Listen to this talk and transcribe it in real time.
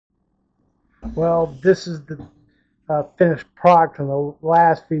Well, this is the finished product from the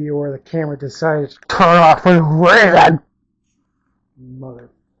last video where the camera decided to turn off and ran.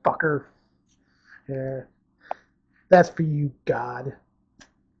 Motherfucker. Yeah, that's for you, God.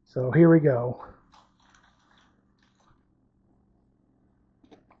 So here we go.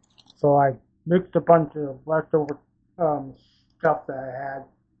 So I mixed a bunch of leftover um, stuff that I had.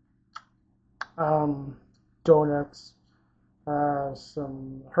 Donuts,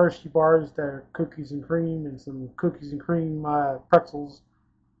 some Hershey bars that are cookies and cream, and some cookies and cream pretzels.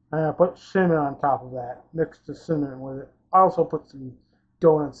 And I put cinnamon on top of that. Mixed the cinnamon with it. I also put some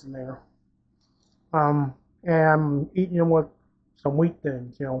donuts in there. And I'm eating them with some wheat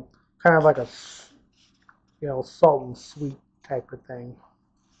thins, kind of like a, salt and sweet type of thing.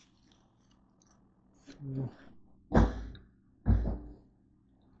 Mm.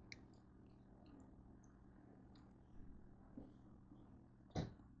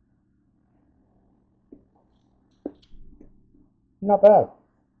 Not bad.